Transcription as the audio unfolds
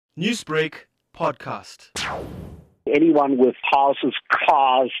Newsbreak podcast. Anyone with houses,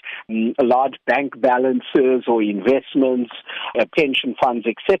 cars, large bank balances or investments, pension funds,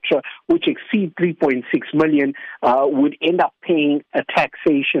 etc., which exceed 3.6 million, would end up paying a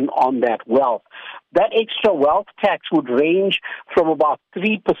taxation on that wealth. That extra wealth tax would range from about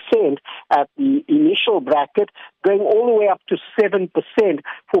 3% at the initial bracket, going all the way up to 7%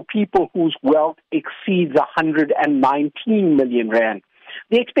 for people whose wealth exceeds 119 million rand.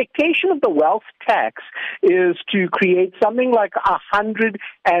 The expectation of the wealth tax is to create something like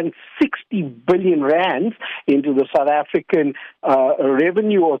 160 billion rands into the South African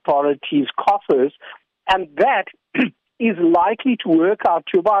Revenue Authority's coffers, and that is likely to work out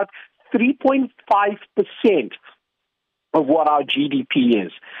to about 3.5% of what our GDP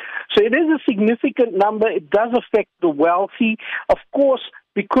is. So it is a significant number. It does affect the wealthy. Of course,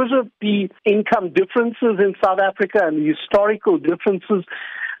 because of the income differences in South Africa and the historical differences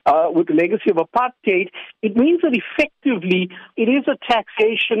with the legacy of apartheid, it means that effectively it is a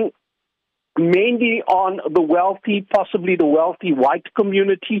taxation mainly on the wealthy, possibly the wealthy white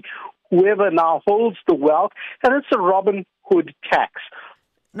community, whoever now holds the wealth, and it's a Robin Hood tax.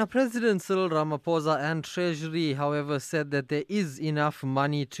 Now, President Cyril Ramaphosa and Treasury, however, said that there is enough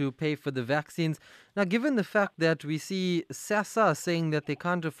money to pay for the vaccines. Now, given the fact that we see SASSA saying that they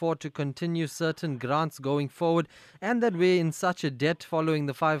can't afford to continue certain grants going forward and that we're in such a debt following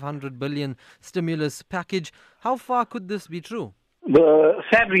the 500 billion stimulus package, how far could this be true? The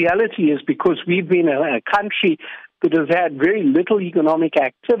sad reality is because we've been a country that has had very little economic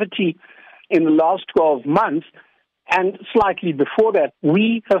activity in the last 12 months, and slightly before that,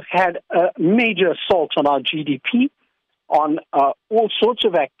 we have had a major assault on our GDP, on all sorts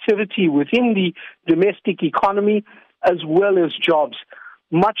of activity within the domestic economy, as well as jobs.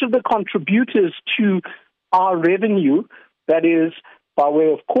 Much of the contributors to our revenue, that is by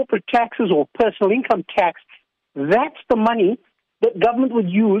way of corporate taxes or personal income tax, that's the money that government would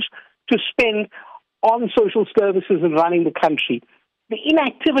use to spend on social services and running the country. The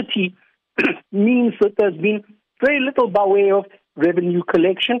inactivity means that there's been very little by way of revenue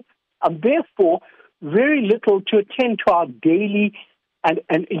collection, and therefore very little to attend to our daily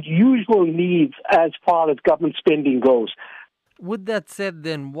and usual needs as far as government spending goes. With that said,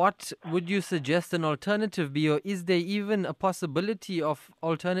 then, what would you suggest an alternative be, or is there even a possibility of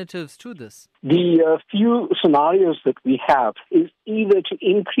alternatives to this? The few scenarios that we have is either to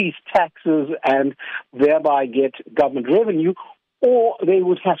increase taxes and thereby get government revenue, or they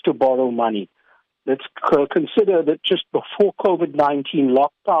would have to borrow money. Let's consider that just before COVID-19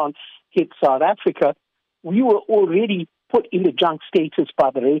 lockdown hit South Africa, we were already put in the junk status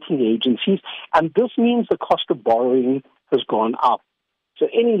by the rating agencies, and this means the cost of borrowing has gone up. So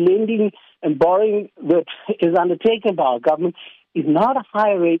any lending and borrowing that is undertaken by our government is not a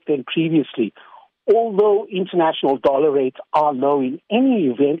higher rate than previously. Although international dollar rates are low in any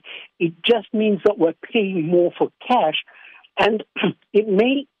event, it just means that we're paying more for cash, and it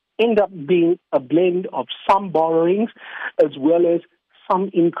may end up being a blend of some borrowings as well as some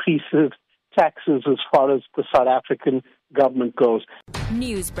increases taxes as far as the South African government goes.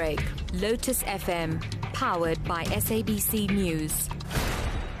 Newsbreak, Lotus FM, powered by SABC News.